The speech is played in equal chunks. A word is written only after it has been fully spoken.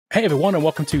Hey everyone, and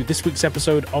welcome to this week's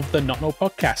episode of the Null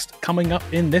Podcast. Coming up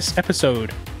in this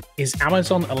episode, is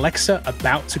Amazon Alexa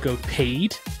about to go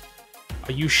paid?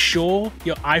 Are you sure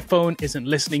your iPhone isn't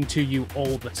listening to you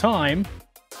all the time?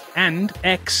 And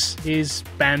X is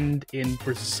banned in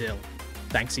Brazil.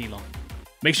 Thanks, Elon.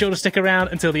 Make sure to stick around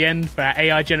until the end for our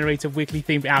AI-generated weekly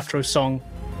themed outro song.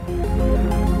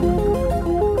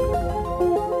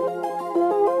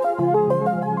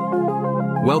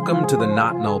 Welcome to the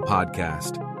Not Null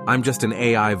Podcast. I'm just an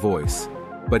AI voice,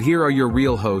 but here are your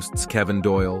real hosts, Kevin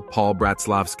Doyle, Paul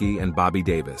Bratzlovsky, and Bobby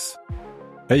Davis.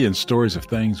 Hey, in stories of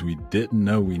things we didn't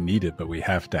know we needed, but we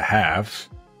have to have,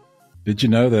 did you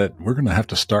know that we're going to have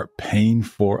to start paying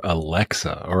for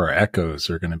Alexa, or our Echoes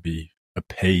are going to be a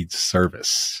paid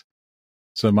service?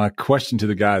 So my question to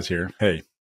the guys here, hey,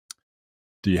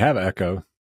 do you have Echo?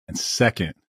 And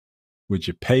second, would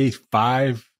you pay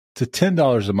 $5 to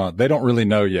 $10 a month? They don't really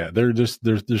know yet. They're just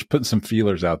putting some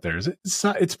feelers out there.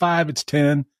 It's 5, it's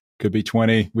 10, could be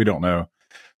 20. We don't know.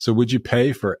 So would you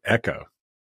pay for Echo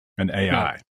and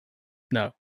AI?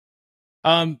 No.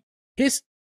 Here's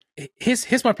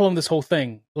my problem with this whole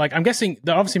thing. Like, I'm guessing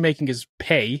they're obviously making us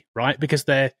pay, right? Because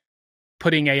they're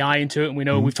putting AI into it. And we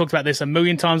know we've talked about this a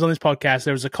million times on this podcast.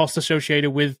 There is a cost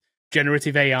associated with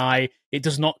generative AI. It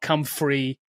does not come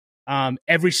free.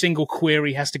 Every single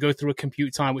query has to go through a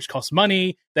compute time, which costs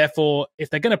money. Therefore, if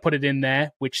they're going to put it in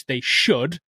there, which they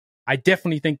should, I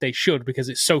definitely think they should, because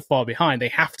it's so far behind. They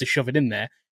have to shove it in there.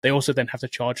 They also then have to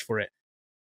charge for it.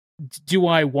 Do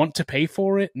I want to pay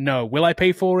for it? No. Will I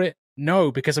pay for it?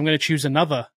 No, because I'm going to choose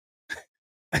another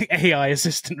AI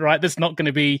assistant, right? That's not going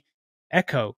to be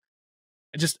Echo.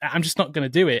 I'm just not going to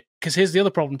do it, because here's the other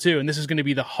problem too, and this is going to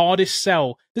be the hardest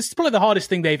sell. This is probably the hardest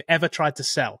thing they've ever tried to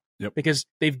sell. Yep. Because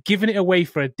they've given it away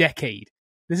for a decade.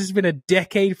 This has been a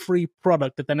decade-free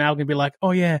product that they're now going to be like,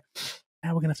 oh yeah,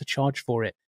 now we're going to have to charge for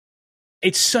it.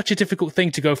 It's such a difficult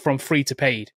thing to go from free to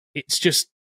paid. It's just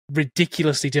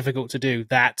ridiculously difficult to do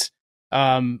that.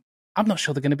 I'm not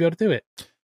sure they're going to be able to do it.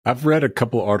 I've read a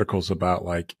couple articles about,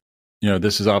 like,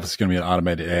 this is obviously going to be an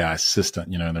automated AI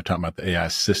assistant, and they're talking about the AI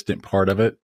assistant part of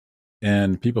it.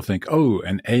 And people think, oh,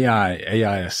 an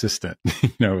AI assistant.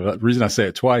 The reason I say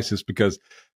it twice is because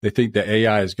they think the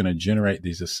AI is going to generate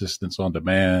these assistants on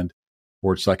demand,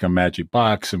 or it's like a magic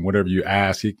box, and whatever you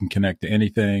ask, it can connect to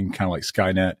anything, kind of like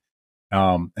Skynet.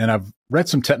 And I've read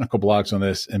some technical blogs on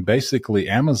this, and basically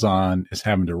Amazon is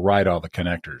having to write all the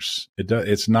connectors.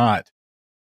 It's not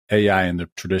AI in the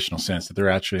traditional sense that they're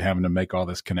actually having to make all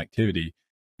this connectivity.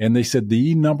 And they said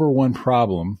the number one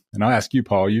problem, and I'll ask you,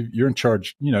 Paul, you're in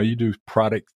charge, you do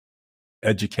product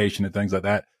education and things like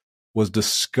that, was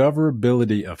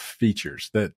discoverability of features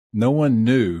that no one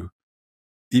knew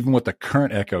even what the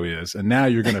current Echo is. And now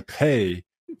you're going to pay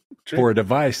for a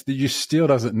device that you still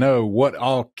doesn't know what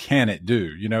all can it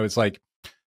do. It's like,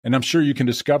 and I'm sure you can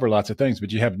discover lots of things,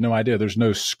 but you have no idea. There's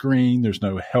no screen. There's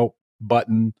no help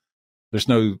button. There's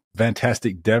no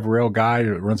fantastic DevRel guy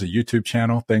that runs a YouTube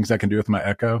channel, things I can do with my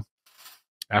Echo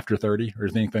after 30 or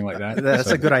anything like that.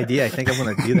 That's a good idea. I think I'm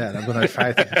going to do that. I'm going to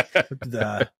try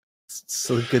that.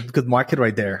 So good market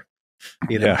right there.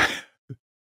 Yeah.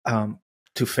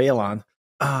 To fail on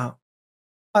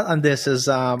this is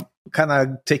kind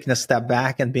of taking a step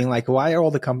back and being like, why are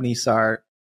all the companies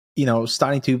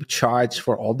starting to charge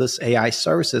for all this AI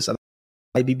services? And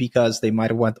maybe because they might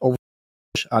have went over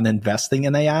on investing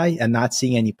in AI and not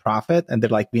seeing any profit, and they're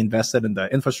like, we invested in the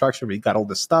infrastructure, we got all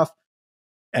this stuff,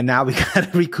 and now we got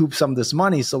to recoup some of this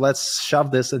money, so let's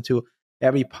shove this into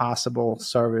every possible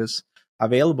service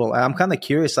available. And I'm kind of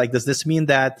curious, like, does this mean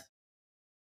that,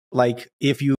 like,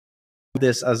 if you do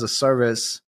this as a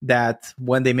service, that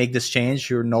when they make this change,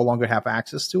 you no longer have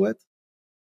access to it?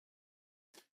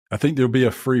 I think there'll be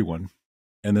a free one,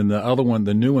 and then the other one,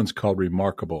 the new one's called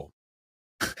Remarkable.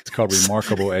 It's called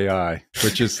Remarkable AI,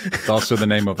 which is also the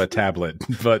name of a tablet.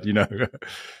 But, the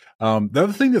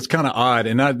other thing that's kind of odd,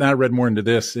 and I read more into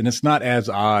this, and it's not as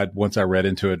odd once I read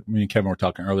into it. Me and Kevin were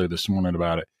talking earlier this morning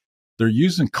about it. They're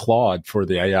using Claude for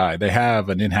the AI. They have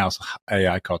an in-house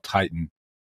AI called Titan,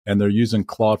 and they're using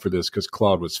Claude for this because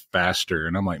Claude was faster.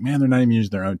 And I'm like, man, they're not even using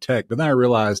their own tech. But then I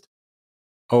realized,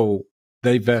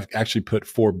 they've actually put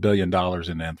 $4 billion in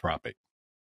Anthropic.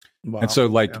 Wow. And so,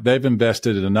 they've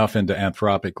invested enough into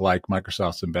Anthropic, like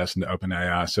Microsoft's invested into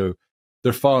OpenAI. So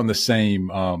they're following the same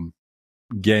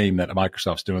game that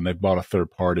Microsoft's doing. They've bought a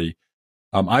third party.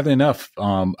 Oddly enough,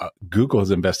 Google has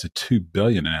invested $2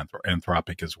 billion in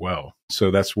Anthropic as well.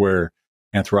 So that's where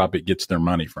Anthropic gets their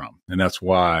money from, and that's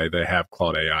why they have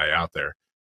Claude AI out there.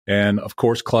 And of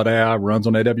course, Claude AI runs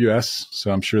on AWS,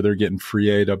 so I'm sure they're getting free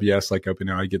AWS like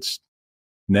OpenAI gets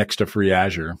next to free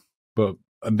Azure. But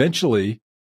eventually,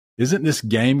 isn't this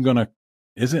game going to,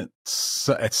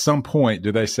 at some point,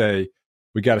 do they say,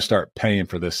 we got to start paying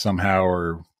for this somehow,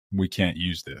 or we can't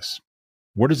use this?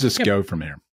 Where does this go from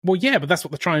here? Well, yeah, but that's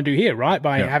what they're trying to do here, right?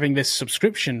 By having this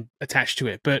subscription attached to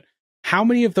it. But how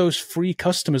many of those free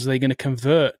customers are they going to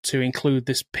convert to include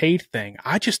this paid thing?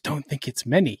 I just don't think it's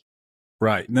many.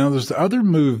 Right. Now, there's the other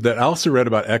move that I also read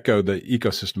about Echo, the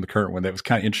ecosystem, the current one, that was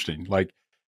kind of interesting. Like,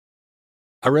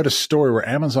 I read a story where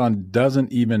Amazon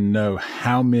doesn't even know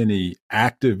how many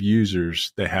active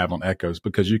users they have on Echoes,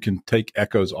 because you can take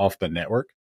Echoes off the network,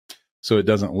 so it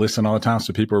doesn't listen all the time.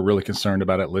 So people are really concerned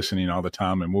about it listening all the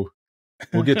time, and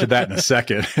we'll get to that in a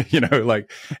second.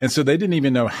 And so they didn't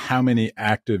even know how many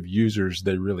active users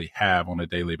they really have on a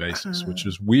daily basis, which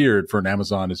is weird for an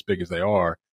Amazon as big as they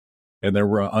are. And they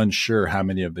were unsure how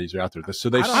many of these are out there.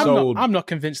 So they sold. I'm not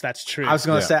convinced that's true. I was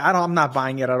going to say, I'm not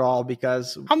buying it at all,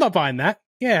 because I'm not buying that.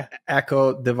 Yeah.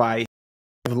 Echo device,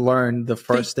 I've learned the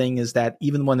first thing is that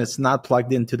even when it's not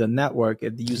plugged into the network,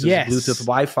 it uses Bluetooth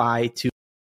Wi-Fi to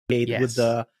communicate with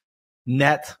the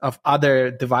net of other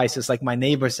devices, like my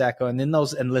neighbor's Echo, and it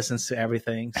knows and listens to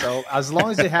everything. So as long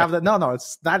as you have that, no,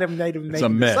 it's not even native. It's a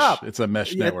mesh. It's a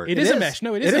mesh network. It is a mesh.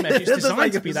 No, it is a mesh. It's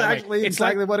designed to be that way. It's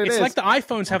exactly what it is. It's like the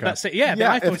iPhones have that. The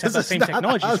iPhones have that same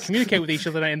technology to communicate with each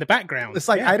other in the background. It's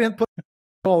like I didn't put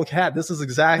old hat. This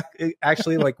is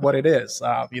actually like what it is.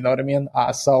 You know what I mean?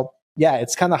 So yeah,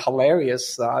 it's kind of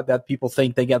hilarious that people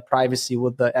think they get privacy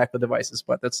with the Echo devices,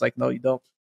 but it's like, no, you don't.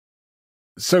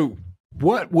 So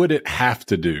what would it have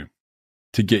to do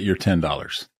to get your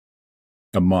 $10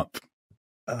 a month?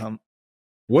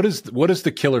 What is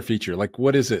the killer feature? Like,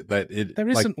 what is it that it? There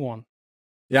isn't one.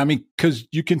 Yeah, I mean, because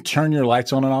you can turn your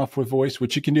lights on and off with voice,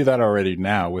 which you can do that already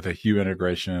now with a Hue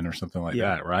integration or something like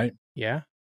that, right? Yeah.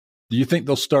 Do you think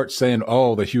they'll start saying,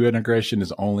 "Oh, the Hue integration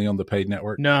is only on the paid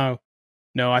network"? No.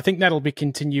 I think that'll be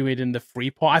continued in the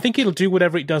free part. I think it'll do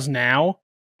whatever it does now.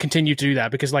 Continue to do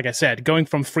that, because like I said, going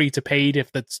from free to paid,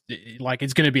 if that's like,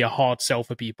 it's going to be a hard sell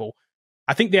for people.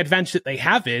 I think the advantage that they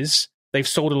have is they've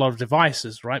sold a lot of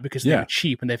devices, right? Because they're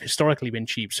cheap, and they've historically been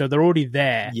cheap. So they're already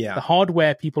there. Yeah. The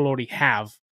hardware people already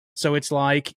have. So it's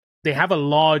like they have a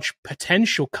large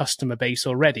potential customer base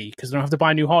already, because they don't have to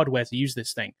buy new hardware to use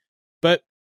this thing. But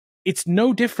it's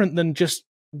no different than just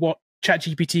what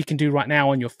ChatGPT can do right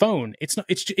now on your phone. It's not.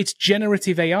 It's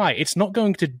generative AI. It's not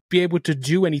going to be able to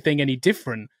do anything any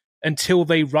different until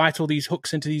they write all these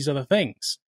hooks into these other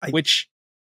things. Who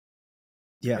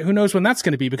knows when that's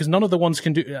going to be? Because none of the ones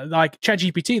can do, like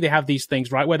ChatGPT. They have these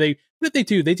things, right? Where what did they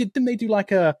do? Didn't they do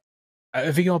like a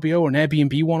VRBO or an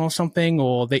Airbnb one or something?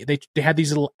 Or they had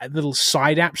these little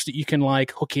side apps that you can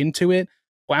like hook into it.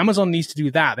 Well, Amazon needs to do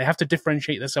that. They have to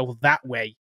differentiate themselves that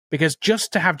way. Because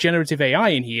just to have generative AI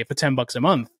in here for $10 a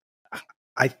month,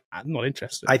 I'm not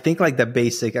interested. I think like the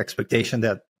basic expectation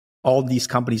that all these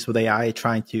companies with AI are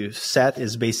trying to set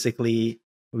is basically,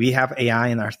 we have AI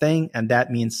in our thing, and that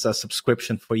means a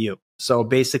subscription for you. So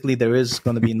basically there is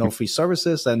going to be no free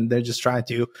services, and they're just trying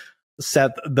to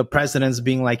set the precedents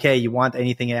being like, hey, you want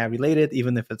anything AI related,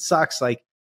 even if it sucks, like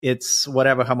it's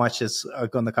whatever, how much it's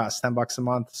going to cost, $10 a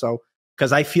month. So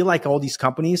because I feel like all these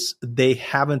companies, they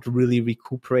haven't really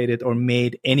recuperated or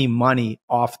made any money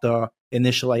off the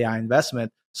initial AI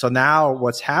investment. So now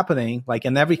what's happening, like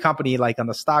in every company, like on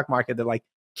the stock market, they're like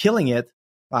killing it.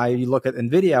 You look at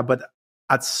NVIDIA, but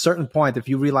at a certain point, if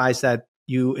you realize that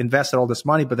you invested all this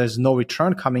money, but there's no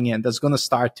return coming in, that's going to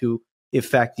start to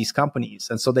affect these companies.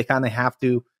 And so they kind of have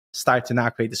to start to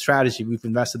now create the strategy. We've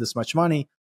invested this much money.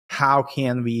 How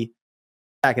can we?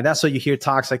 And that's why you hear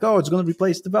talks like, oh, it's going to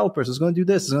replace developers. It's going to do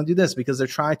this. It's going to do this, because they're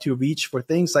trying to reach for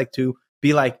things like to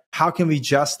be like, how can we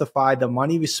justify the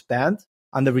money we spent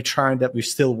on the return that we're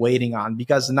still waiting on?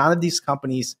 Because none of these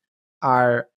companies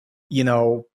are,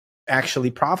 actually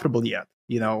profitable yet,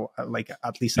 like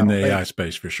at least in the AI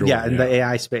space for sure. Yeah, in the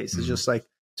AI space. It's just like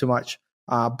too much.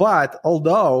 But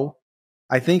although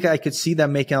I think I could see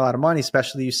them making a lot of money,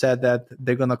 especially you said that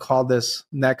they're going to call this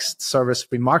next service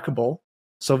remarkable.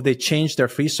 So if they change their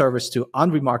free service to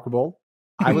unremarkable,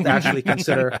 I would actually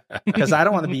consider, because I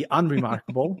don't want to be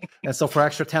unremarkable. And so for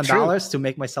extra $10 to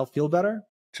make myself feel better.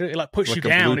 True, it like puts like you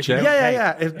down.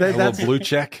 Yeah. If that's a blue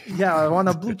check. Yeah, I want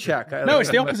a blue check. No,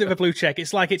 it's the opposite of a blue check.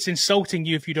 It's like it's insulting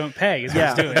you if you don't pay. Is what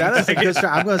it's doing. That is a good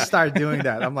start. I'm going to start doing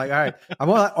that. I'm like, all right, I'm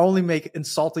going to only make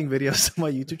insulting videos on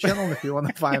my YouTube channel. And if you want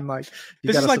to find like,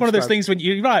 this is like one of those things when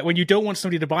you don't want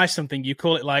somebody to buy something, you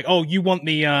call it like, oh, you want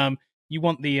the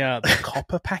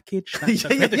copper package?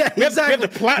 Exactly. We have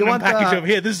the platinum package over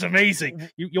here. This is amazing.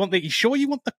 You sure you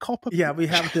want the copper? Yeah, we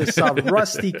have this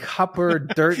rusty copper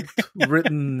dirt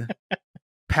written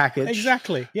package.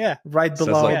 Exactly. Yeah. Right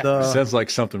below sounds like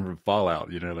something from Fallout,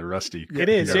 the rusty. It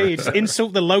is. Yeah, you just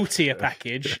insult the low tier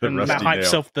package and that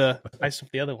hypes up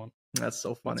the other one. That's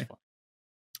so funny.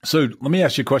 So let me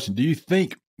ask you a question. Do you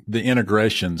think the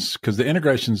integrations, because the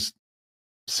integrations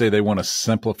say they want to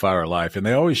simplify our life, and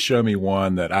they always show me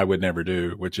one that I would never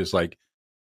do, which is like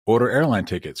order airline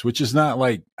tickets, which is not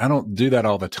like, I don't do that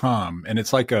all the time. And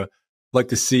it's like the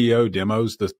CEO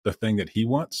demos, the thing that he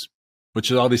wants, which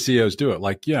is all these CEOs do it.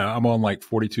 Like, yeah, I'm on like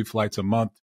 42 flights a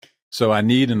month. So I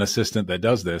need an assistant that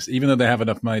does this, even though they have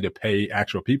enough money to pay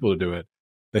actual people to do it.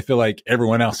 They feel like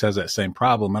everyone else has that same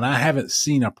problem. And I haven't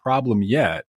seen a problem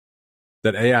yet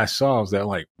that AI solves that,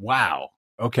 like, wow,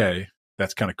 okay,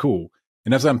 that's kind of cool.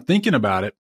 And as I'm thinking about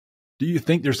it, do you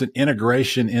think there's an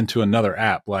integration into another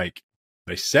app? Like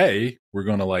they say we're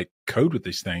going to like code with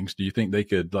these things. Do you think they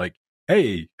could like,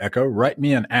 hey, Echo, write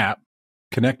me an app,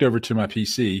 connect over to my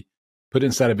PC, put it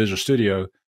inside of Visual Studio,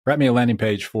 write me a landing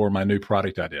page for my new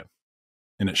product idea,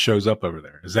 and it shows up over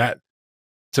there? Is that,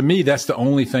 to me, that's the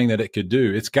only thing that it could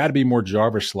do. It's got to be more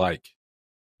Jarvis-like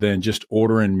than just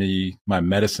ordering me my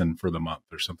medicine for the month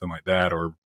or something like that,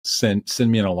 or send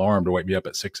me an alarm to wake me up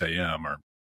at 6 a.m.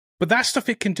 But that stuff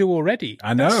it can do already.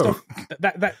 I know.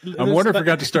 I'm wondering if we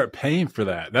got to start paying for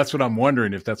that. That's what I'm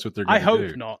wondering, if that's what they're going to do. I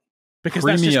hope not. Because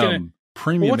that's just going to...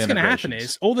 Premium what's going to happen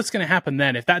is, all that's going to happen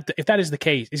then, if that is the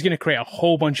case, is going to create a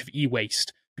whole bunch of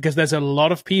e-waste, because there's a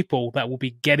lot of people that will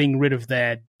be getting rid of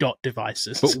their dot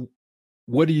devices. But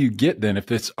what do you get then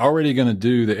if it's already going to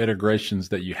do the integrations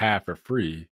that you have for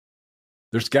free?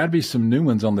 There's got to be some new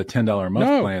ones on the $10 a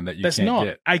month plan that you can't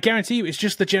get. I guarantee you, it's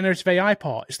just the generative AI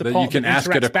part. It's the that part you can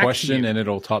ask it a question and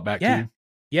it'll talk back to you.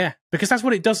 Yeah, because that's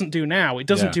what it doesn't do now. It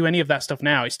doesn't do any of that stuff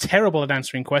now. It's terrible at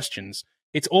answering questions.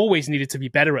 It's always needed to be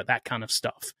better at that kind of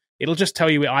stuff. It'll just tell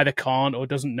you it either can't or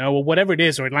doesn't know or whatever it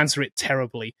is, or it'll answer it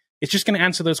terribly. It's just going to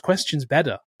answer those questions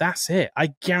better. That's it.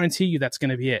 I guarantee you that's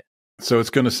going to be it. So it's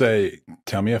going to say,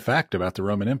 tell me a fact about the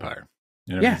Roman Empire.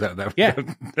 Yeah.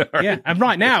 And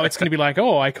right now it's going to be like,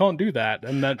 oh, I can't do that.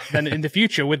 And then in the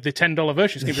future with the $10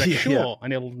 version, it's going to be like, sure.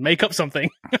 And it'll make up something.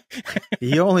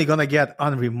 You're only going to get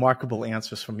unremarkable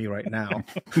answers from me right now.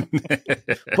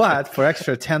 But for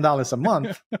extra $10 a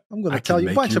month, I'm going to tell you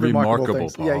a bunch of remarkable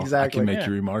things. Paul. Yeah, exactly. I can make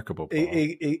you remarkable, Paul.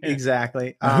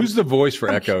 Exactly. Who's the voice for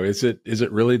Echo? Is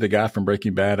it really the guy from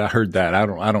Breaking Bad? I heard that.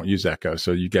 I don't use Echo,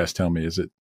 so you guys tell me. Is it?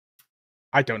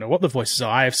 I don't know what the voices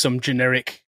are. I have some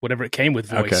generic whatever it came with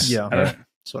voice. Okay. Yeah,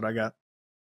 that's what I got.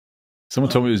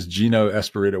 Someone told me it was Gino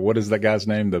Espirito. What is that guy's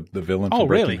name? The villain. Oh,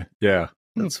 really? Yeah.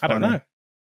 I don't know.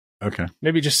 Okay.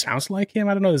 Maybe it just sounds like him.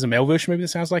 I don't know. There's a male version maybe that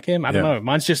sounds like him. I don't know.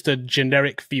 Mine's just a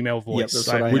generic female voice.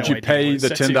 Yep, would you pay the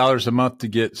 $10 a month to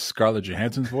get Scarlett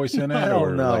Johansson's voice in it? I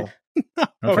don't know.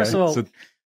 Okay. First of all, so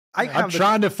I'm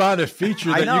trying to find a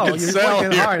feature that you can sell.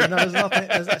 Working hard. No, there's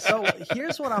nothing. So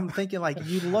here's what I'm thinking. Like,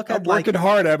 you look at I'm working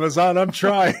hard, Amazon. I'm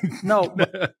trying. No,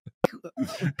 but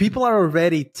people are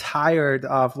already tired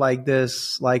of like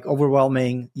this, like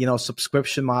overwhelming,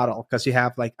 subscription model, because you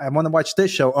have like, I want to watch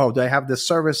this show. Oh, do I have this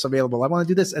service available? I want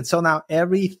to do this. And so now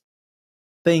everything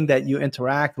that you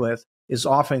interact with is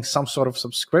offering some sort of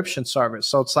subscription service.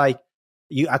 So it's like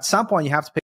at some point you have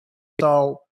to pay.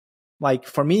 So like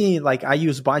for me, like I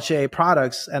use a bunch of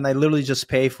products and I literally just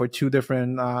pay for 2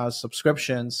 different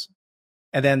subscriptions.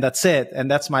 And then that's it. And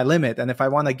that's my limit. And if I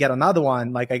want to get another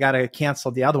one, like I got to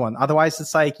cancel the other one. Otherwise,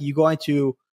 it's like you're going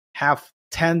to have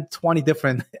 10, 20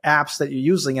 different apps that you're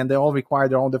using and they all require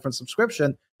their own different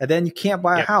subscription. And then you can't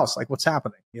buy a house. Like, what's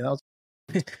happening? You're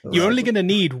only going to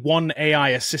need one AI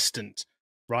assistant,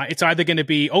 right? It's either going to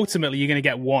be, ultimately, you're going to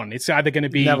get one. It's either going to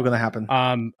be... Never going to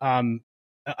happen.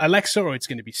 Alexa, or it's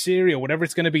going to be Siri, or whatever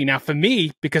it's going to be. Now, for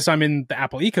me, because I'm in the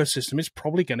Apple ecosystem, it's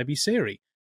probably going to be Siri.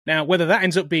 Now, whether that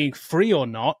ends up being free or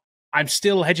not, I'm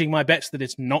still hedging my bets that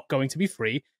it's not going to be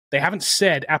free. They haven't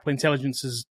said Apple Intelligence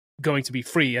is going to be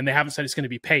free, and they haven't said it's going to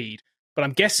be paid. But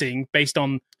I'm guessing, based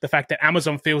on the fact that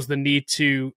Amazon feels the need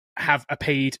to have a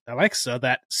paid Alexa,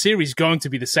 that Siri's going to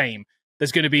be the same.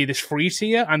 There's going to be this free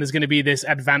tier, and there's going to be this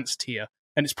advanced tier.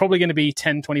 And it's probably going to be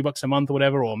 $10, $20 a month or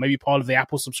whatever, or maybe part of the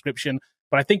Apple subscription.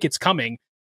 But I think it's coming,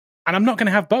 and I'm not going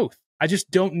to have both. I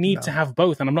just don't need to have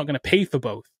both, and I'm not going to pay for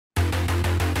both.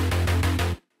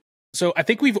 So I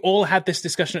think we've all had this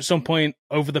discussion at some point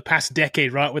over the past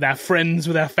decade, right? With our friends,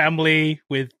 with our family,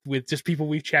 with just people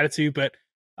we've chatted to. But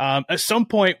at some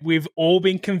point, we've all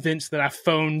been convinced that our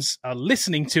phones are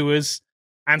listening to us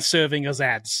and serving us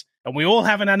ads. And we all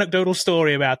have an anecdotal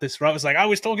story about this, right? It's like, I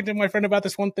was talking to my friend about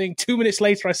this one thing. 2 minutes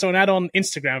later, I saw an ad on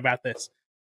Instagram about this.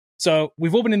 So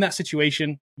we've all been in that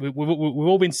situation. We've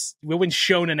all been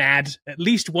shown an ad at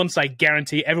least once. I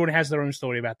guarantee everyone has their own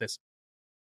story about this.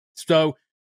 So,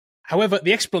 however,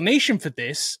 the explanation for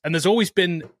this, and there's always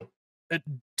been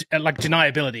like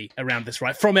deniability around this,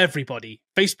 right? From everybody.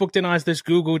 Facebook denies this,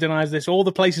 Google denies this, all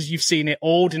the places you've seen it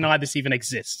all deny this even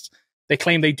exists. They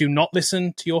claim they do not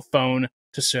listen to your phone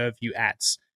to serve you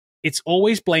ads. It's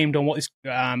always blamed on what is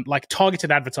like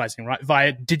targeted advertising, right?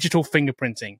 Via digital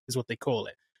fingerprinting is what they call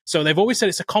it. So they've always said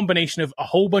it's a combination of a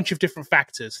whole bunch of different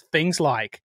factors, things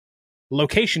like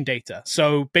location data.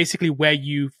 So basically where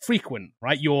you frequent,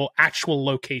 right? Your actual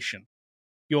location.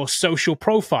 Your social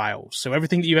profiles, so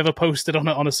everything that you've ever posted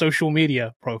on a social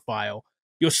media profile,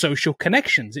 your social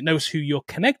connections, it knows who you're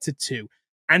connected to,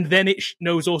 and then it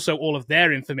knows also all of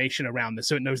their information around this,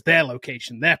 so it knows their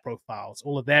location, their profiles,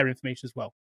 all of their information as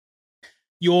well.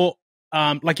 Your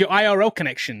like your IRL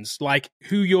connections, like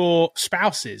who your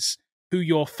spouse is, who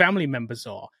your family members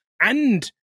are, and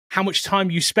how much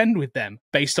time you spend with them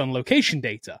based on location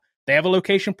data. They have a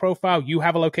location profile, you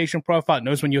have a location profile, it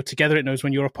knows when you're together, it knows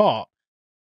when you're apart.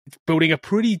 It's building a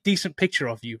pretty decent picture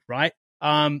of you, right?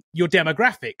 Your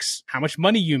demographics, how much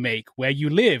money you make, where you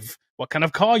live, what kind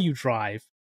of car you drive.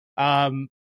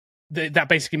 That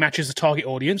basically matches the target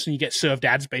audience, and you get served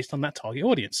ads based on that target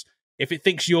audience. If it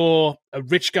thinks you're a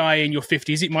rich guy in your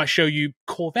 50s, it might show you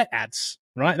Corvette ads,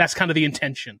 right? That's kind of the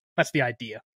intention. That's the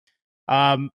idea.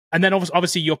 And then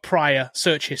obviously your prior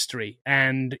search history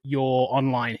and your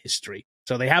online history.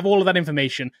 So they have all of that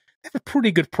information. They have a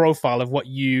pretty good profile of what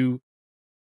you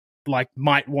like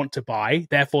might want to buy.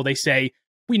 Therefore, they say,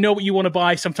 we know what you want to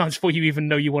buy sometimes before you even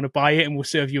know you want to buy it, and we'll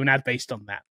serve you an ad based on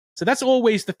that. So that's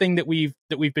always the thing that we've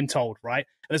been told, right?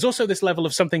 And there's also this level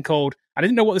of something called, I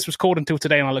didn't know what this was called until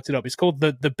today, and I looked it up. It's called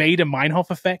the Bader-Meinhof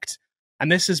effect.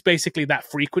 And this is basically that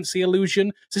frequency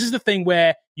illusion. So this is the thing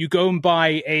where you go and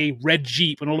buy a red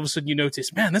Jeep, and all of a sudden you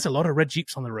notice, man, there's a lot of red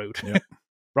Jeeps on the road. Yep.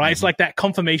 Right? Mm-hmm. It's like that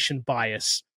confirmation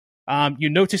bias. You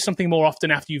notice something more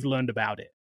often after you've learned about it.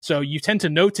 So you tend to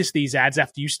notice these ads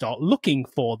after you start looking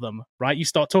for them, right? You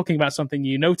start talking about something,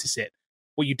 you notice it.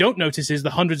 What you don't notice is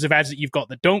the hundreds of ads that you've got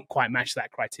that don't quite match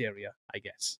that criteria, I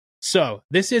guess. So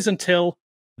this is until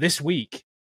this week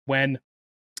when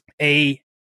a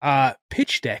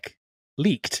pitch deck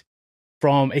leaked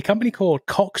from a company called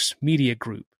Cox Media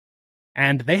Group.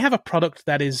 And they have a product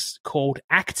that is called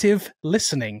Active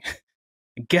Listening.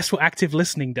 And guess what Active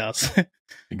Listening does?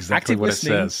 Exactly what it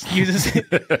says. Uses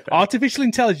artificial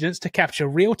intelligence to capture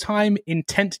real-time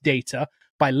intent data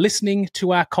by listening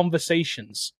to our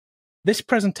conversations. This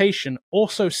presentation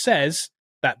also says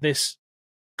that this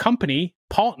company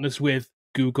partners with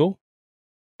Google,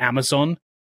 Amazon,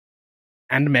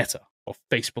 and Meta, or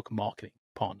Facebook marketing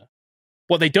partner.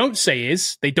 What they don't say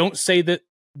is, they don't say that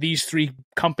these three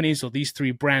companies or these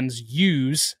three brands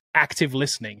use active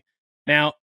listening.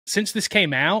 Now, since this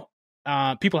came out,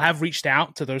 people have reached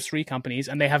out to those three companies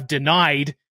and they have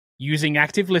denied using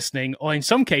active listening, or in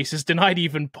some cases denied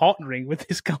even partnering with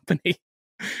this company,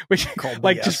 which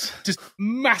like just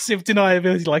massive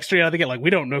deniability, like straight out of the gate. Like, we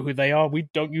don't know who they are. We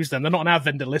don't use them. They're not on our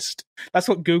vendor list. That's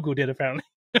what Google did, apparently.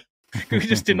 Google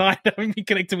just denied having been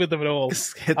connected with them at all.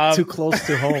 It's hit too close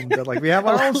to home. They're like, we have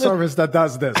our own service that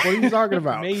does this. What are you talking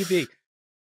about? Maybe.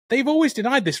 They've always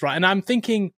denied this, right? And I'm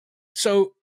thinking,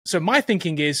 so my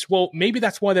thinking is, well, maybe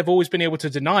that's why they've always been able to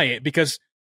deny it, because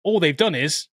all they've done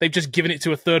is they've just given it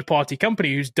to a third-party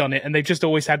company who's done it, and they've just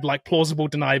always had like plausible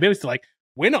deniability, like,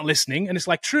 we're not listening, and it's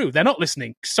like, true, they're not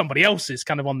listening. Somebody else is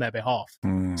kind of on their behalf.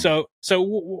 So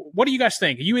what do you guys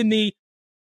think? Are you in the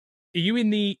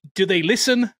do they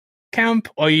listen camp,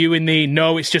 or are you in the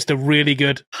no, it's just a really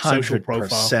good social profile?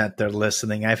 100% they're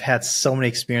listening. I've had so many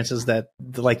experiences that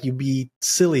like you'd be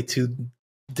silly to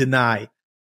deny.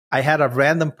 I had a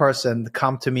random person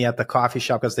come to me at the coffee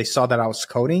shop because they saw that I was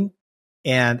coding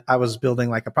and I was building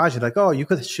like a project. Like, oh, you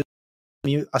could shoot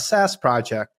me a SaaS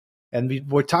project. And we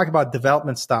were talking about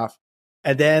development stuff.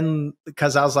 And then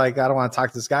because I was like, I don't want to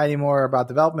talk to this guy anymore about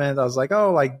development, I was like,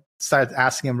 oh, like started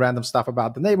asking him random stuff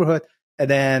about the neighborhood. And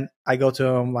then I go to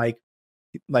him like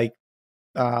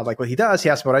what he does. He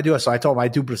asked me what I do. So I told him I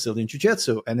do Brazilian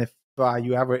Jiu-Jitsu. And if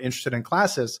you ever interested in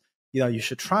classes, you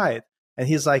should try it. And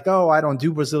he's like, oh, I don't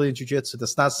do Brazilian Jiu-Jitsu.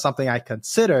 That's not something I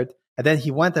considered. And then he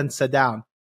went and sat down.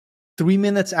 3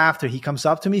 minutes after, he comes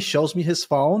up to me, shows me his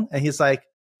phone, and he's like,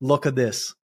 look at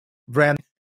this. Brand,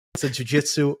 it's a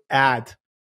Jiu-Jitsu ad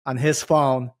on his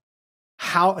phone.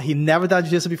 How he never done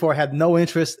Jiu-Jitsu before, had no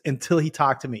interest until he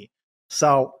talked to me.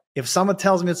 So if someone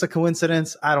tells me it's a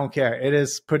coincidence, I don't care. It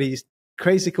is pretty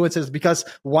crazy coincidence because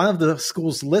one of the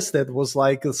schools listed was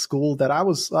like a school that I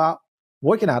was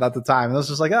working at the time. And I was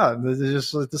just like, oh,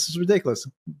 this is ridiculous.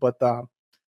 But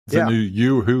It knew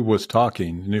you who was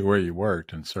talking, knew where you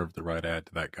worked, and served the right ad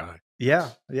to that guy. Yeah,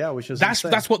 which is that's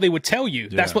what they would tell you.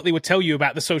 Yeah. That's what they would tell you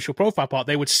about the social profile part.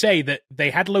 They would say that they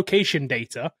had location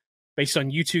data based on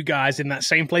you two guys in that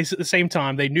same place at the same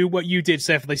time. They knew what you did,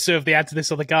 so if they served the ad to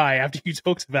this other guy after you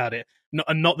talked about it,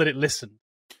 not that it listened.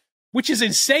 Which is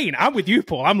insane. I'm with you,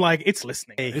 Paul. I'm like, it's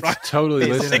listening. It's right? Totally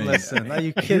listening. Are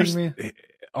you kidding me?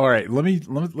 All right,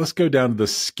 let's go down to the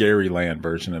scary land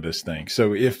version of this thing.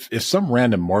 So if some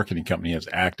random marketing company has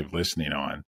active listening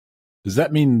on, does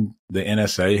that mean the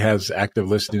NSA has active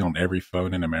listening on every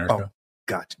phone in America? Oh,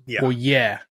 gotcha. Yeah. Well,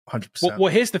 yeah. 100%.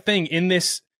 Well, here's the thing in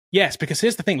this. Yes, because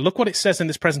here's the thing. Look what it says in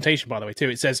this presentation, by the way, too.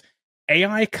 It says,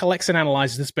 AI collects and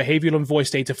analyzes this behavioral and voice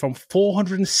data from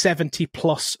 470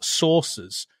 plus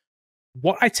sources.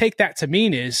 What I take that to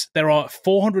mean is there are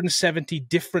 470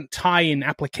 different tie-in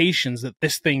applications that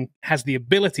this thing has the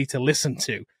ability to listen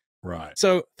to. Right.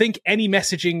 So think any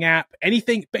messaging app,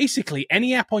 anything, basically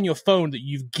any app on your phone that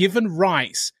you've given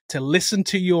rights to listen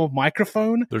to your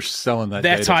microphone. They're selling that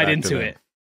they're data tied back into to them. it.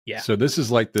 Yeah. So this is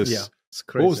like this. Yeah, it's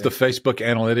crazy. What was the Facebook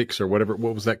Analytics or whatever?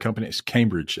 What was that company? It's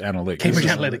Cambridge Analytics. Cambridge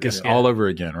Analytica. It's all over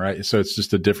again, right? So it's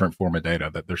just a different form of data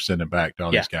that they're sending back to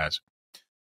all these guys.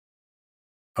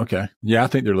 Okay. Yeah, I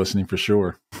think they're listening for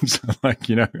sure. Like,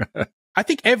 I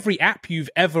think every app you've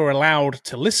ever allowed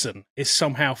to listen is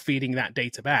somehow feeding that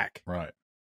data back. Right.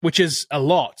 Which is a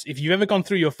lot. If you've ever gone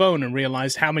through your phone and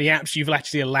realized how many apps you've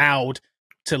actually allowed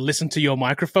to listen to your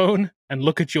microphone and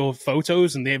look at your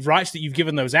photos and the rights that you've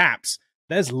given those apps,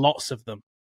 there's lots of them.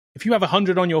 If you have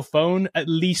 100 on your phone, at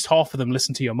least half of them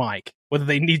listen to your mic, whether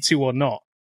they need to or not.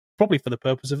 Probably for the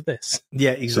purpose of this.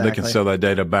 Yeah, exactly. So they can sell that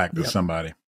data back to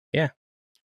somebody. Yeah.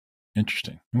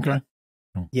 Interesting. Okay.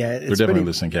 Yeah, they're definitely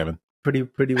listening, Kevin. Pretty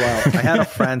well. I had a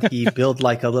friend, he built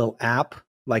like a little app,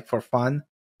 like for fun,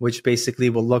 which basically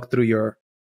will look through your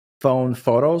phone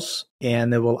photos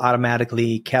and it will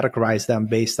automatically categorize them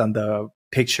based on the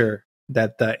picture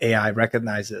that the AI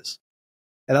recognizes.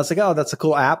 And I was like, oh, that's a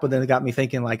cool app. But then it got me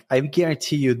thinking, like, I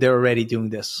guarantee you they're already doing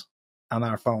this on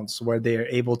our phones where they're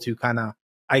able to kind of,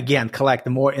 again, collect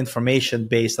more information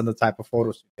based on the type of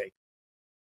photos you take.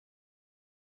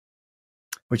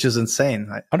 Which is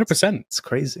insane. 100%. It's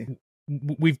crazy.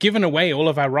 We've given away all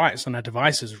of our rights on our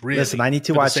devices, really. Listen, I need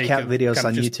to watch cat videos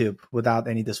on YouTube without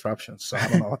any disruptions. So I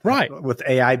don't know. Right. With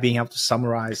AI being able to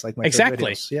summarize like my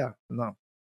videos. Yeah. No.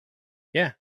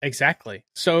 Yeah, exactly.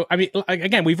 So, I mean,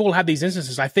 again, we've all had these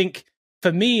instances. I think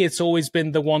for me, it's always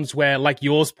been the ones where, like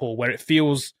yours, Paul, where it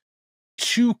feels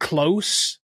too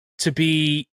close to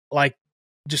be like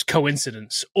just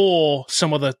coincidence or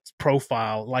some other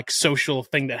profile, like social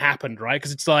thing that happened, right?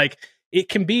 Because it's like, it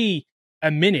can be a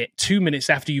minute, 2 minutes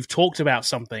after you've talked about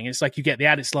something. It's like you get the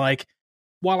ad. It's like,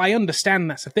 while I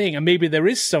understand that's a thing, and maybe there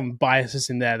is some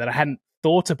biases in there that I hadn't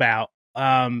thought about,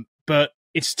 but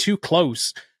it's too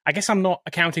close. I guess I'm not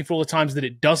accounting for all the times that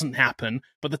it doesn't happen,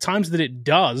 but the times that it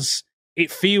does, it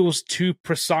feels too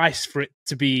precise for it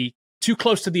to be too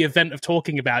close to the event of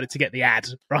talking about it to get the ad,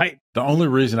 right? The only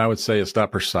reason I would say it's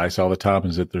not precise all the time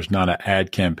is that there's not an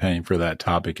ad campaign for that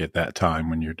topic at that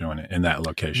time when you're doing it in that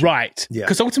location. Right. Yeah.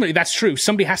 Because ultimately that's true.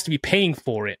 Somebody has to be paying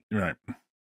for it. Right.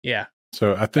 Yeah.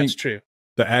 So I think that's true.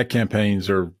 The ad campaigns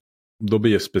they'll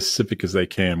be as specific as they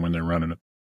can when they're running it.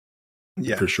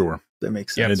 Yeah. For sure. That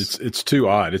makes sense. And it's too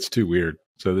odd. It's too weird.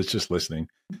 So it's just listening.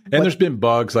 And there's been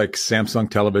bugs like Samsung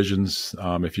televisions.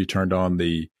 If you turned on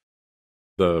the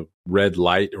red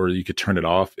light or you could turn it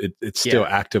off, it's still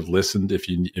active listened if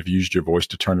you used your voice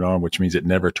to turn it on, which means it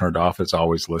never turned off. It's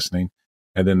always listening.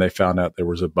 And then they found out there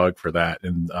was a bug for that.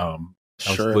 And I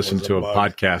was listening to a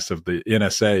podcast of the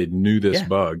NSA knew this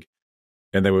bug,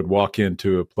 and they would walk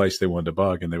into a place they wanted to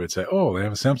bug and they would say, oh, they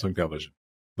have a Samsung television.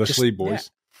 Let's leave, boys.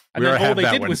 Yeah. And then all they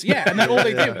did was, and then all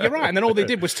they did, you're right. And then all they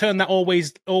did was turn that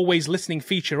always listening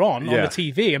feature on the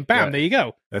TV, and bam, there you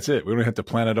go. That's it. We don't have to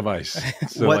plant a device.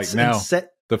 So like now,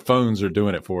 the phones are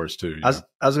doing it for us too. I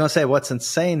was going to say, what's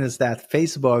insane is that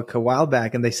Facebook a while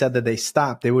back, and they said that they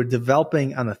stopped. They were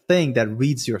developing on a thing that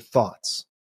reads your thoughts.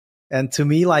 And to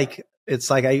me, like, it's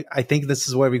like, I think this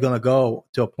is where we're going to go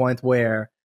to a point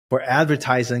where for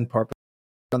advertising purposes,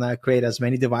 we're going to create as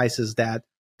many devices that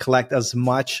collect as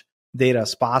much data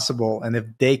as possible. And if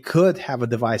they could have a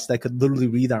device that could literally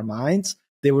read our minds,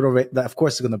 they would already, of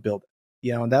course, they're going to build it.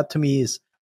 And that to me is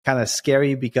kind of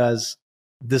scary because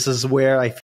this is where I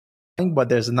feel, but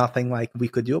there's nothing like we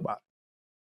could do about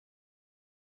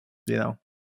it. I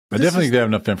definitely think they have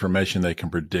enough information they can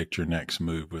predict your next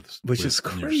move which is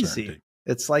crazy.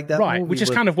 It's like that, right? Which is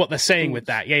kind of what they're saying with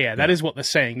that. Yeah. That is what they're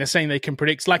saying. They're saying they can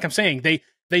predict. Like I'm saying,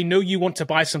 they know you want to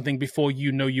buy something before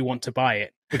you know you want to buy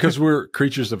it. Because we're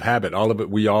creatures of habit. All of it,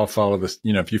 we all follow this.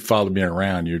 You know, if you followed me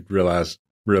around, you'd realize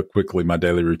real quickly my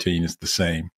daily routine is the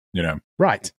same, you know.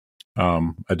 Right.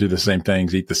 I do the same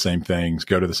things, eat the same things,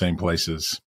 go to the same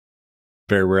places.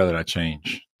 Very rare that I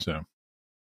change. So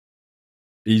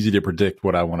easy to predict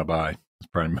what I want to buy. It's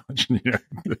pretty much, you know.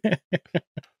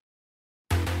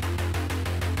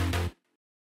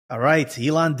 All right.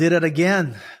 Elon did it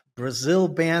again. Brazil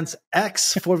bans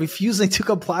X for refusing to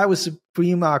comply with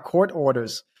Supreme Court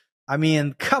orders. I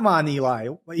mean, come on,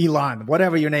 Elon,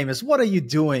 whatever your name is. What are you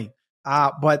doing?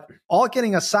 But all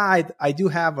kidding aside, I do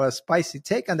have a spicy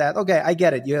take on that. Okay, I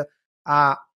get it. You,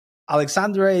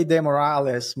 Alexandre de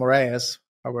Moraes,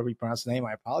 however you pronounce the name,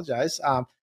 I apologize.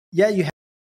 Yeah, you have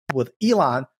with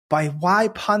Elon, by why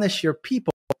punish your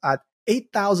people at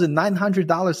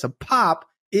 $8,900 a pop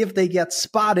if they get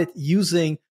spotted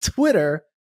using Twitter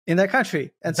in their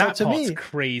country? And that so to me,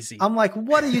 crazy. I'm like,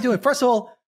 what are you doing? First of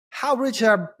all, how rich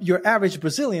are your average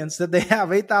Brazilians that they have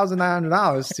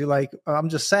 $8,900 to, like, I'm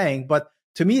just saying. But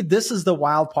to me, this is the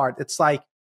wild part. It's like,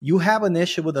 you have an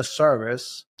issue with a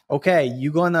service. Okay,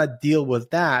 you're going to deal with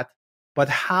that. But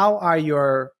how are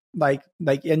your,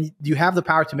 and you have the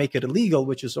power to make it illegal,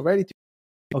 which is already,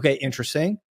 okay,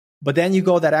 interesting. But then you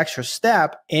go that extra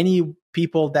step. Any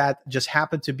people that just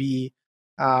happen to be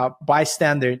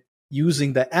bystander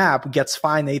using the app gets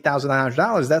fined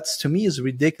 $8,900. That's, to me, is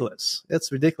ridiculous.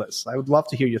 It's ridiculous. I would love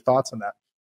to hear your thoughts on that.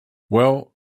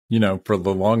 Well, you know, for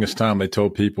the longest time, they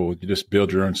told people you just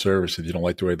build your own service if you don't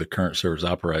like the way the current service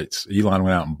operates. Elon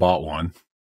went out and bought one,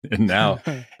 and now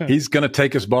he's going to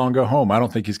take his ball and go home. I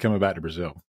don't think he's coming back to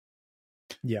Brazil.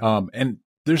 Yeah. And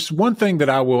there's one thing that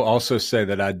I will also say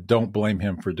that I don't blame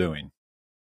him for doing.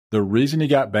 The reason he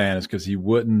got banned is because he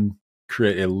wouldn't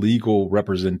create a legal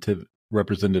representative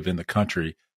in the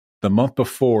country. The month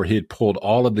before, he had pulled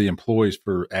all of the employees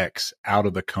for X out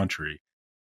of the country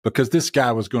because this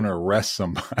guy was going to arrest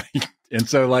somebody. And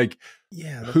so, like,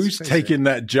 who's crazy. Taking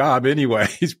that job anyway?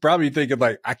 He's probably thinking,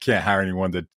 like, I can't hire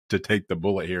anyone to take the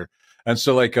bullet here. And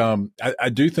so, like, I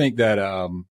do think that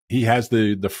he has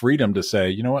the freedom to say,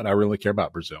 you know what, I really care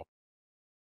about Brazil.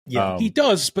 Yeah, he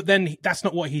does, but then that's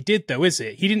not what he did, though, is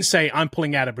it? He didn't say, I'm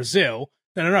pulling out of Brazil.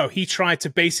 No. He tried to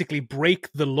basically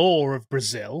break the law of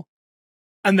Brazil,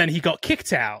 and then he got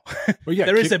kicked out. Well,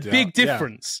 there is a big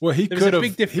difference. Yeah. Well, he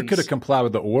could have complied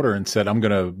with the order and said, I'm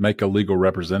going to make a legal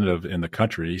representative in the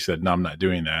country. He said, no, I'm not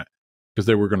doing that, because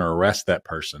they were going to arrest that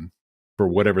person for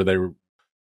whatever they were.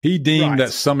 He deemed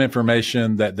that some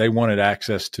information that they wanted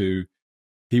access to,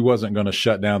 he wasn't going to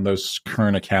shut down those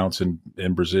current accounts in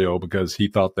Brazil because he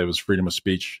thought there was freedom of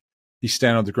speech. He's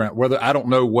standing on the ground. Whether I don't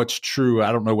know what's true,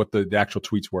 I don't know what the actual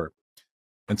tweets were.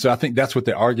 And so I think that's what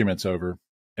the argument's over.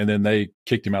 And then they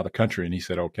kicked him out of the country, and he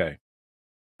said, okay.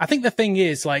 I think the thing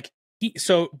is, like,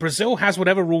 so Brazil has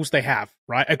whatever rules they have,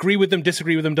 right? Agree with them,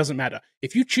 disagree with them, doesn't matter.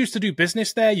 If you choose to do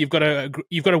business there, you've got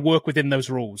to work within those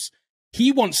rules.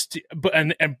 He wants to, but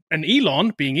and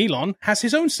Elon, being Elon, has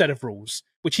his own set of rules,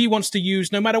 which he wants to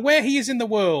use no matter where he is in the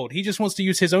world. He just wants to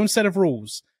use his own set of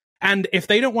rules. And if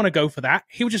they don't want to go for that,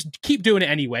 he'll just keep doing it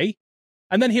anyway.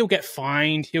 And then he'll get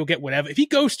fined. He'll get whatever. If he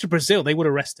goes to Brazil, they would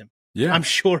arrest him. Yeah. I'm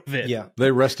sure of it. Yeah. They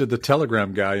arrested the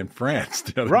Telegram guy in France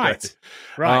the other day.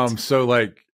 Right. So,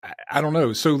 like, I don't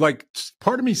know. So, like,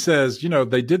 part of me says, you know,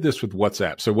 they did this with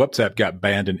WhatsApp. So WhatsApp got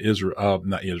banned in Israel,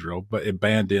 not Israel, but it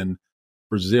banned in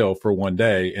Brazil for one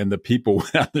day, and the people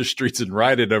went out in the streets and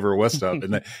rioted over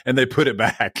WhatsApp, and they put it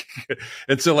back.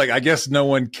 And so, like, I guess no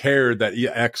one cared that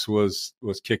X was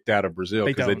kicked out of Brazil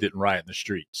because they didn't riot in the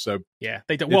streets. So yeah,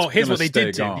 they don't. Well, here's what they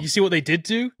did do. Do you see what they did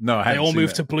do? No, they all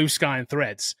moved to Blue Sky and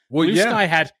Threads. Well, Blue Sky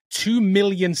had 2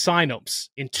 million signups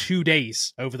in 2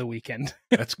 days over the weekend.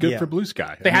 That's good for Blue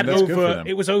Sky. They had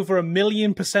it was over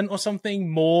 1,000,000% or something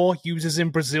more users in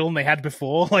Brazil than they had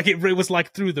before. Like it was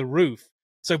like through the roof.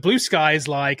 So Blue Sky is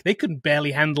like, they couldn't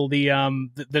barely handle the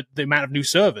amount of new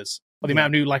servers or the amount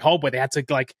of new like hardware they had to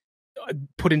like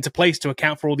put into place to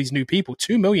account for all these new people.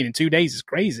 2 million in 2 days is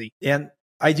crazy. And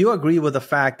I do agree with the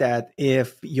fact that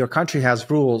if your country has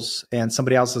rules and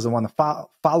somebody else doesn't want to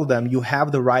follow them, you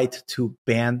have the right to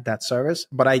ban that service.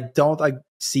 But I don't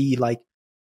see, like,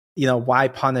 you know, why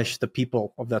punish the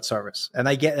people of that service? And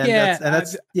I get,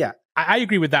 that's I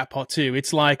agree with that part too.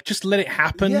 It's like, just let it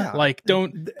happen. Yeah. Like,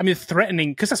 don't, I mean,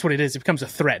 threatening, because that's what it is. It becomes a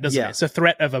threat, doesn't it? It's a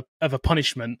threat of a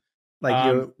punishment.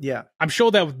 Like, I'm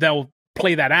sure they'll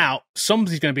play that out.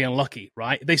 Somebody's going to be unlucky,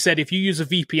 right? They said if you use a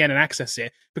VPN and access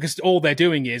it, because all they're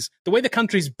doing is, the way the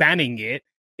country's banning it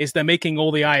is they're making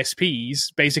all the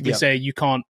ISPs basically say you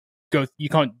can't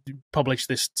publish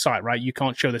this site, right? You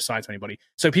can't show this site to anybody.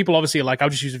 So people obviously are like, I'll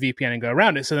just use a VPN and go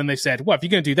around it. So then they said, well, if you're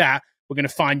going to do that, we're going to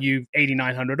fine you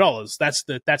 $8,900. That's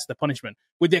the punishment.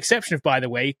 With the exception of, by the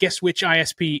way, guess which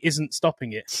ISP isn't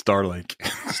stopping it? Starlink.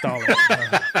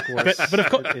 But of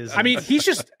course, I mean, he's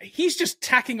just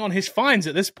tacking on his fines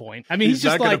at this point. I mean, he's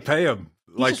just not going to pay him.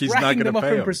 Like he's not going to pay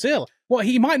them in Brazil. Well,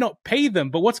 he might not pay them,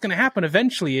 but what's going to happen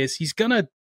eventually is he's going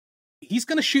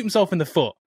to shoot himself in the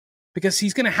foot. Because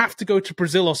he's going to have to go to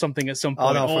Brazil or something at some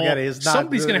point. Oh, no, forget it.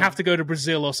 Somebody's going to have to go to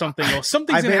Brazil or something, or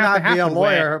something's going to have to happen. I may not be a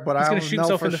lawyer, but I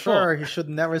know for sure he should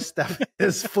never step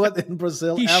his foot in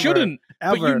Brazil. He shouldn't.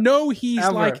 Ever, but you know he's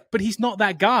ever. but he's not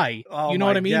that guy. Oh, you know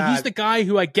what I mean? God. He's the guy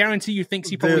who I guarantee you thinks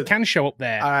he probably can show up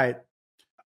there. All right.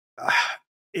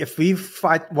 If we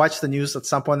watch the news at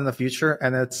some point in the future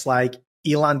and it's like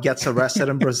Elon gets arrested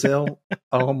in Brazil,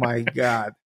 oh my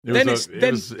God. Then let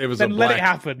it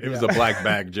happen. It was a black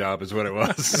bag job, is what it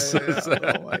was.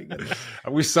 Oh my goodness.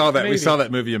 We saw that. Maybe. We saw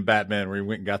that movie in Batman where he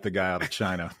went and got the guy out of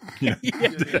China. Yeah,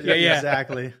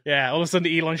 exactly. Yeah, all of a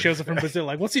sudden Elon shows up in Brazil.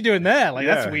 Like, what's he doing there? Like,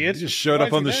 that's weird. He just showed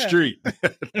up on the street.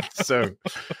 So,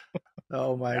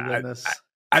 oh my goodness.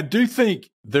 I do think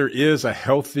there is a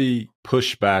healthy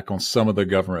pushback on some of the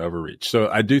government overreach. So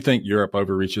I do think Europe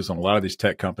overreaches on a lot of these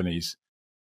tech companies.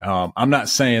 I'm not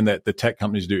saying that the tech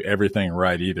companies do everything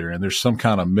right either. And there's some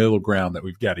kind of middle ground that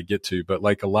we've got to get to. But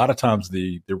like a lot of times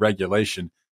the regulation,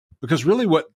 because really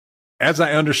as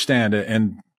I understand it,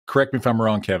 and correct me if I'm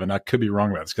wrong, Kevin, I could be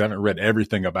wrong about this because I haven't read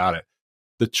everything about it.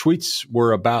 The tweets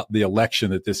were about the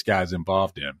election that this guy's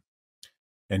involved in.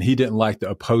 And he didn't like the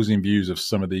opposing views of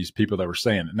some of these people that were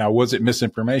saying it. Now, was it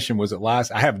misinformation? Was it lies?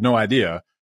 I have no idea,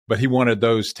 but he wanted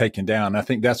those taken down. I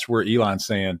think that's where Elon's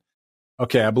saying,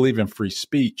 okay, I believe in free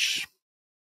speech,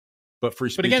 but free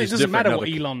speech. But again, it doesn't matter what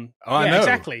Elon. I know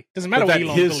exactly. Doesn't matter what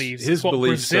Elon believes. His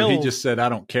beliefs. So he just said, "I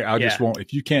don't care. I just won't.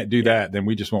 If you can't do that, then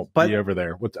we just won't be over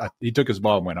there." He took his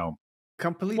ball and went home.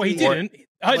 Completely. Well, he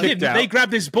didn't. They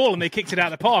grabbed his ball and they kicked it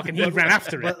out of the park, and he ran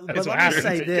after it. But let me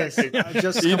say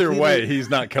this: either way, he's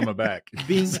not coming back.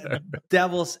 Being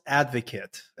devil's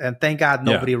advocate, and thank God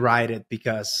nobody rioted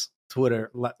because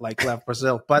Twitter left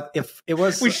Brazil. But if it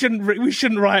was, we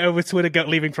shouldn't riot over Twitter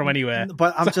leaving from anywhere.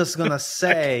 But I'm just gonna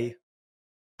say,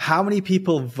 how many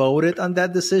people voted on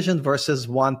that decision versus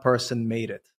one person made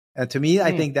it? And to me,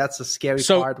 I think that's a scary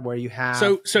part where you have.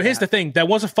 So here's the thing: there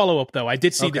was a follow up, though. I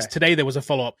did see this today. There was a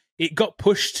follow up. It got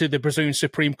pushed to the Brazilian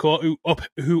Supreme Court,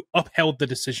 who upheld the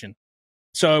decision.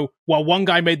 So while one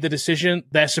guy made the decision,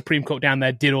 their Supreme Court down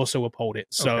there did also uphold it.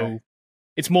 So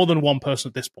it's more than one person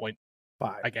at this point.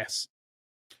 I guess.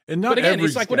 But again,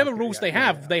 it's like whatever rules they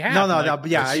have, they have.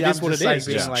 That's what it is.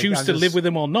 Just choose to live with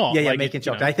them or not. Yeah, making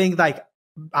jokes. I think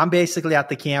I'm basically at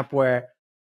the camp where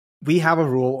we have a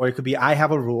rule, or it could be I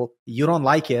have a rule. You don't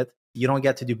like it, you don't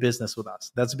get to do business with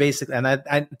us. That's basically,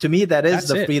 and to me, that's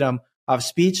the freedom of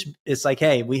speech. It's like,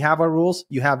 hey, we have our rules,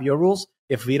 you have your rules.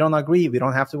 If we don't agree, we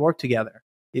don't have to work together.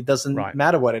 It doesn't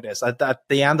matter what it is. At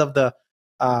the end of the,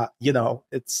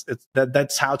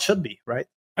 that's how it should be, right?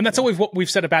 And that's always what we've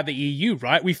said about the EU,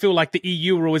 right? We feel like the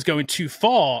EU are always going too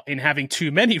far in having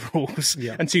too many rules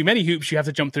and too many hoops you have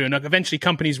to jump through. And eventually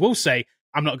companies will say,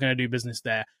 I'm not going to do business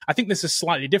there. I think this is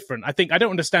slightly different. I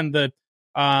don't understand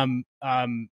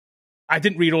I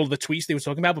didn't read all of the tweets they were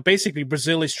talking about, but basically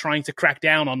Brazil is trying to crack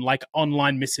down on like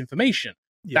online misinformation.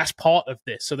 Yeah. That's part of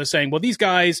this. So they're saying, well, these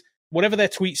guys, whatever their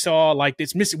tweets are, like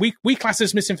it's we class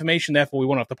this misinformation, therefore we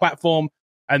want off the platform.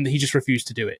 And he just refused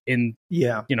to do it in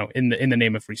the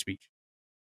name of free speech.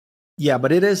 Yeah,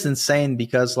 but it is insane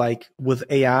because like with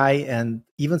AI and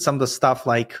even some of the stuff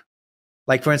like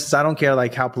for instance, I don't care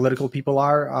like how political people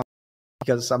are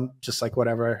because I'm just like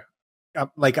whatever.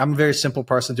 I'm a very simple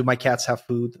person. Do my cats have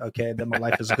food? Okay, then my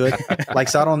life is good.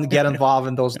 So I don't get involved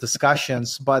in those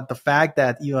discussions. But the fact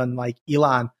that even like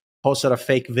Elon posted a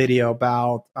fake video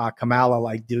about Kamala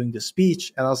like doing the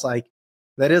speech, and I was like,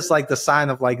 that is like the sign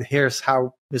of like, here's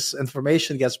how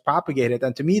misinformation gets propagated.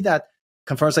 And to me, that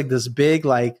confirms like this big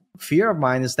like fear of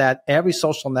mine is that every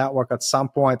social network at some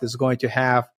point is going to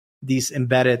have these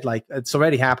embedded, like it's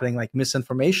already happening, like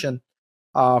misinformation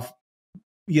of,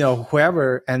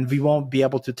 whoever, and we won't be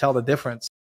able to tell the difference.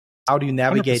 How do you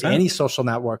navigate 100%. Any social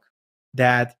network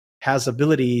that has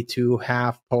ability to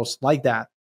have posts like that?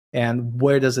 And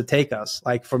where does it take us?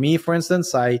 Like for me, for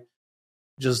instance, I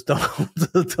just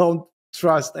don't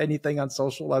trust anything on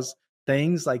social as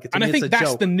things like. And I think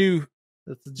that's the new.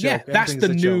 Yeah, that's the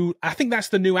new. I think that's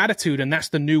the new attitude, and that's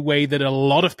the new way that a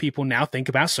lot of people now think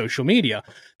about social media.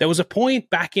 There was a point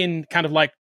back in kind of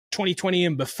like 2020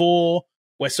 and before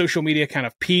where social media kind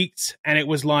of peaked, and it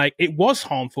was like, it was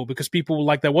harmful because people,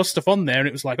 like, there was stuff on there and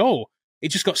it was like, oh, it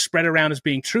just got spread around as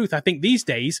being truth. I think these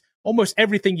days, almost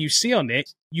everything you see on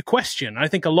it, you question. I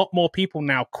think a lot more people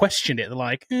now question it. They're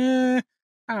like,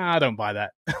 I don't buy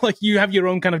that. Like, you have your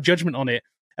own kind of judgment on it.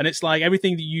 And it's like,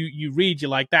 everything that you read, you're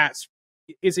like,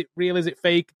 is it real? Is it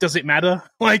fake? Does it matter?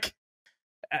 Like,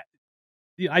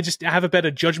 I have a better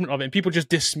judgment of it. And people just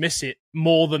dismiss it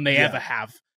more than they ever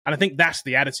have. And I think that's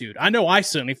the attitude. I know I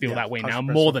certainly feel that way now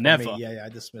more than ever. Yeah, I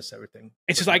dismiss everything.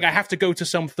 It's just like I have to go to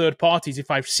some third parties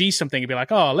if I see something and be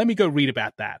like, oh, let me go read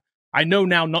about that. I know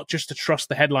now not just to trust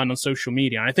the headline on social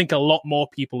media. And I think a lot more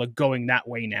people are going that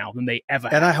way now than they ever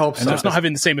have. And I hope so. So it's not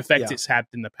having the same effect it's had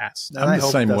in the past. I'm the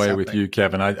same way with you,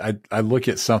 Kevin. I look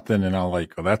at something and I'm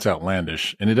like, oh, that's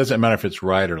outlandish. And it doesn't matter if it's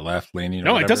right or left leaning.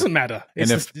 No, it doesn't matter.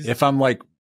 And if I'm like,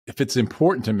 if it's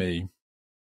important to me,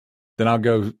 then I'll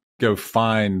go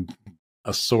find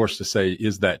a source to say,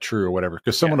 is that true or whatever?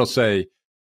 Because someone will say,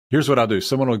 here's what I'll do.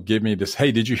 Someone will give me this,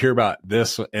 hey, did you hear about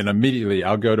this? And immediately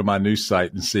I'll go to my news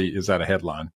site and see, is that a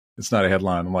headline? It's not a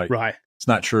headline. I'm like, right. It's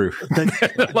not true.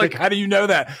 Like, how do you know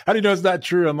that? How do you know it's not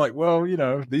true? I'm like, well,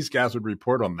 these guys would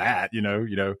report on that,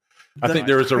 I think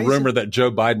there was a rumor that Joe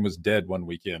Biden was dead one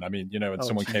weekend. I mean, and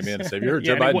someone came in and said, you heard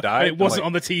Joe Biden died? It wasn't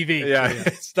on the TV. Yeah.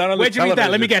 It's not on Where'd you read that?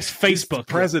 Let me guess, Facebook.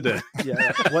 President.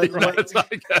 Yeah.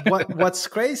 What's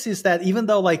crazy is that even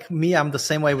though, like me, I'm the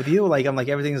same way with you. Like, I'm like,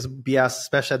 everything is BS,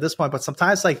 especially at this point. But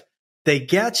sometimes, like, they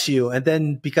get you. And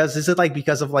then because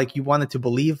of like you wanted to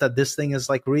believe that this thing is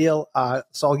like real?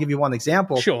 So I'll give you one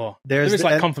example. Sure. There's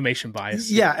like confirmation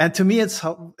bias. Yeah. And to me,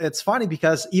 it's funny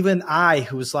because even I,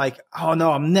 who's like, oh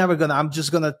no, I'm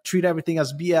just going to treat everything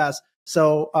as BS.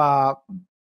 So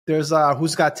there's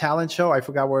Who's Got Talent show. I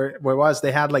forgot where it was.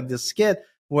 They had like this skit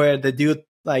where the dude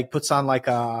like puts on like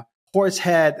a horse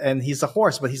head and he's a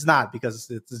horse, but he's not because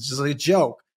it's just like a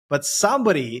joke. But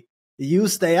somebody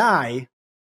used AI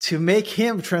to make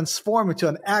him transform into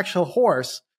an actual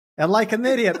horse. And like an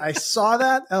idiot, I saw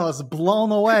that and I was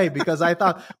blown away because I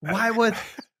thought, why would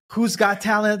Who's Got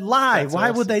Talent lie? Why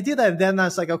would they do that? And then I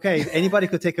was like, okay, anybody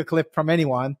could take a clip from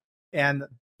anyone and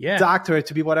doctor it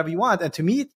to be whatever you want. And to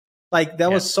me, like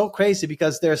that was so crazy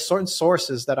because there are certain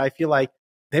sources that I feel like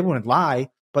they wouldn't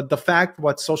lie. But the fact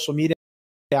what social media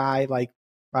AI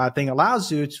thing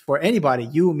allows you for anybody,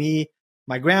 you, me,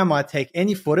 my grandma, take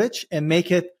any footage and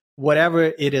make it whatever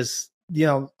it is,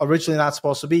 originally not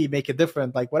supposed to be, make it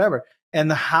different, like whatever.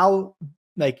 And how,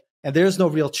 like, and there's no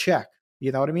real check,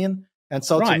 you know what I mean? And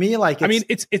so to me, like,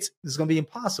 it's going to be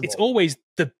impossible. It's always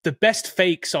the best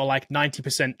fakes are like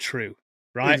 90% true,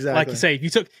 right? Exactly. Like you say, if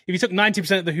you took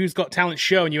 90% of the Who's Got Talent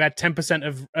show and you had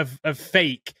 10% of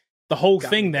fake, the whole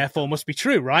thing therefore must be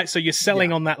true, right? So you're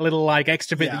selling on that little like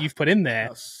extra bit that you've put in there.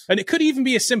 Yes. And it could even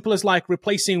be as simple as like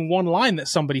replacing one line that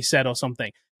somebody said or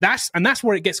something. That's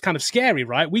where it gets kind of scary,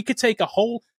 right? We could take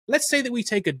let's say that we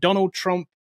take a Donald Trump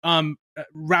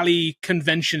rally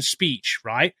convention speech,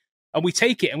 right? And we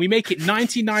take it and we make it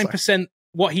 99%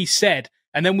 what he said,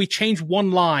 and then we change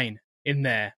one line in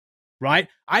there, right?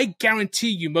 I guarantee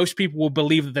you most people will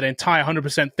believe that entire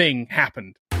 100% thing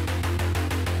happened.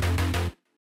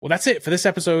 Well, that's it for this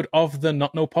episode of the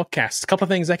Not Null Podcast. A couple of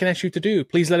things I can ask you to do.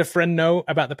 Please let a friend know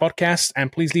about the podcast,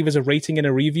 and please leave us a rating and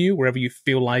a review wherever you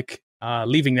feel like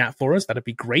leaving that for us. That'd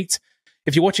be great.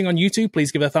 If you're watching on YouTube,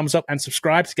 please give it a thumbs up and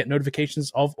subscribe to get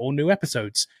notifications of all new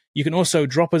episodes. You can also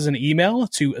drop us an email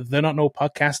to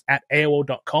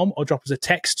thenotnullpodcast@aol.com or drop us a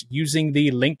text using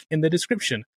the link in the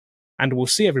description. And we'll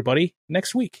see everybody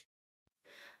next week.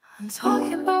 I'm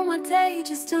talking about my day,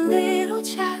 just a little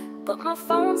chat, but my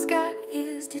phone's got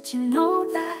ears, did you know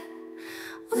that?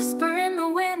 Whisper in the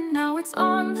wind, now it's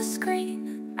on the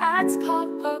screen. Ads pop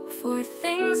up for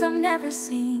things I've never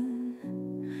seen.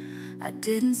 I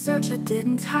didn't search, I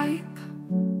didn't type,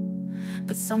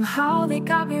 but somehow they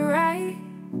got me right.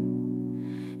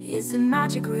 Is it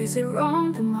magic or is it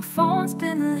wrong that my phone's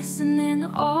been listening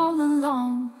all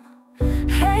along?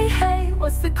 Hey, hey,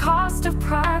 what's the cost of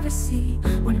privacy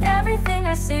when everything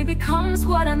I say becomes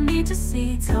what I need to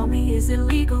see? Tell me, is it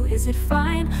legal, is it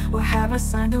fine, or have I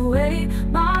signed away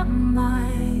my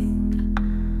mind?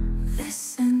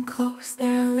 Listen close,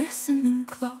 they're listening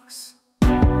close.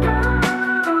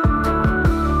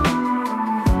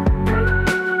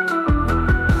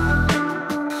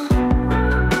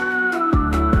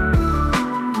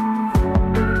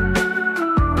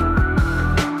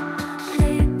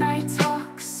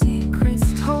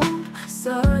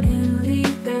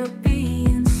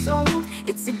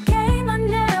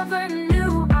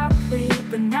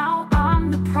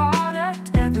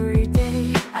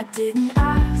 I didn't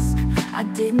ask, I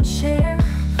didn't share,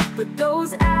 but But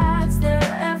those ads,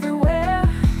 they're everywhere.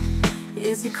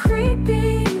 Is it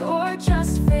creepy or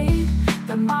just fake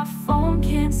that my phone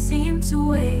can't seem to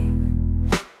wait?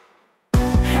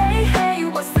 Hey, hey,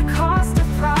 what's the cost of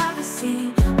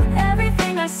privacy? When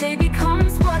everything I say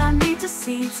becomes what I need to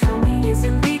see. Tell me, is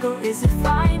it legal, is it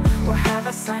fine? Or have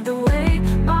I signed away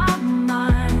my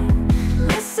mind?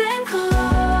 Listen close,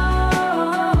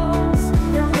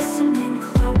 they're listening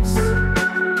close.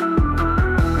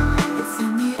 It's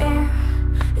in the air,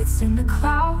 it's in the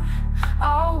cloud.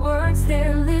 Our words,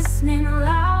 they're listening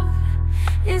loud.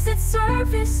 Is it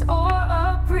service or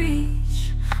a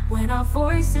breach? When our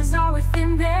voices are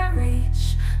within their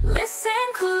reach. Listen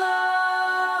close,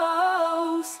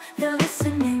 they're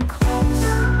listening close.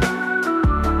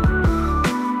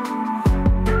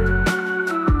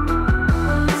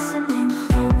 We're listening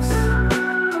close.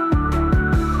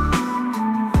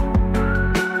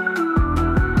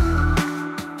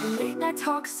 Late night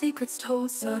talk, secrets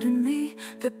told suddenly.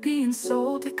 That being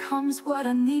sold becomes what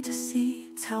I need to see.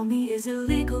 Tell me, is it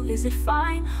legal, is it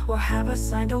fine? Or have I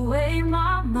signed away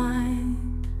my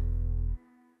mind?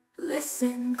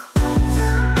 Listen close.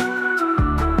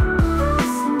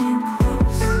 Listening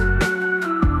close.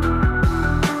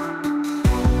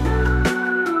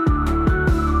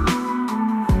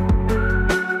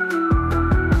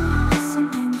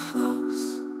 Listening close.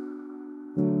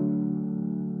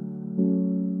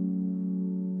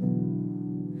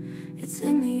 It's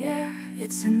in the air,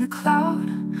 it's in the cloud.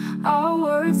 Our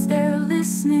words, they're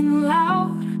listening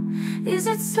loud. Is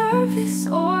it service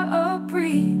or a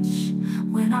breach?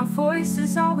 When our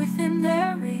voices are within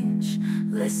their reach.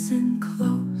 Listen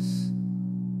close,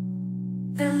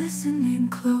 they're listening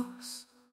close.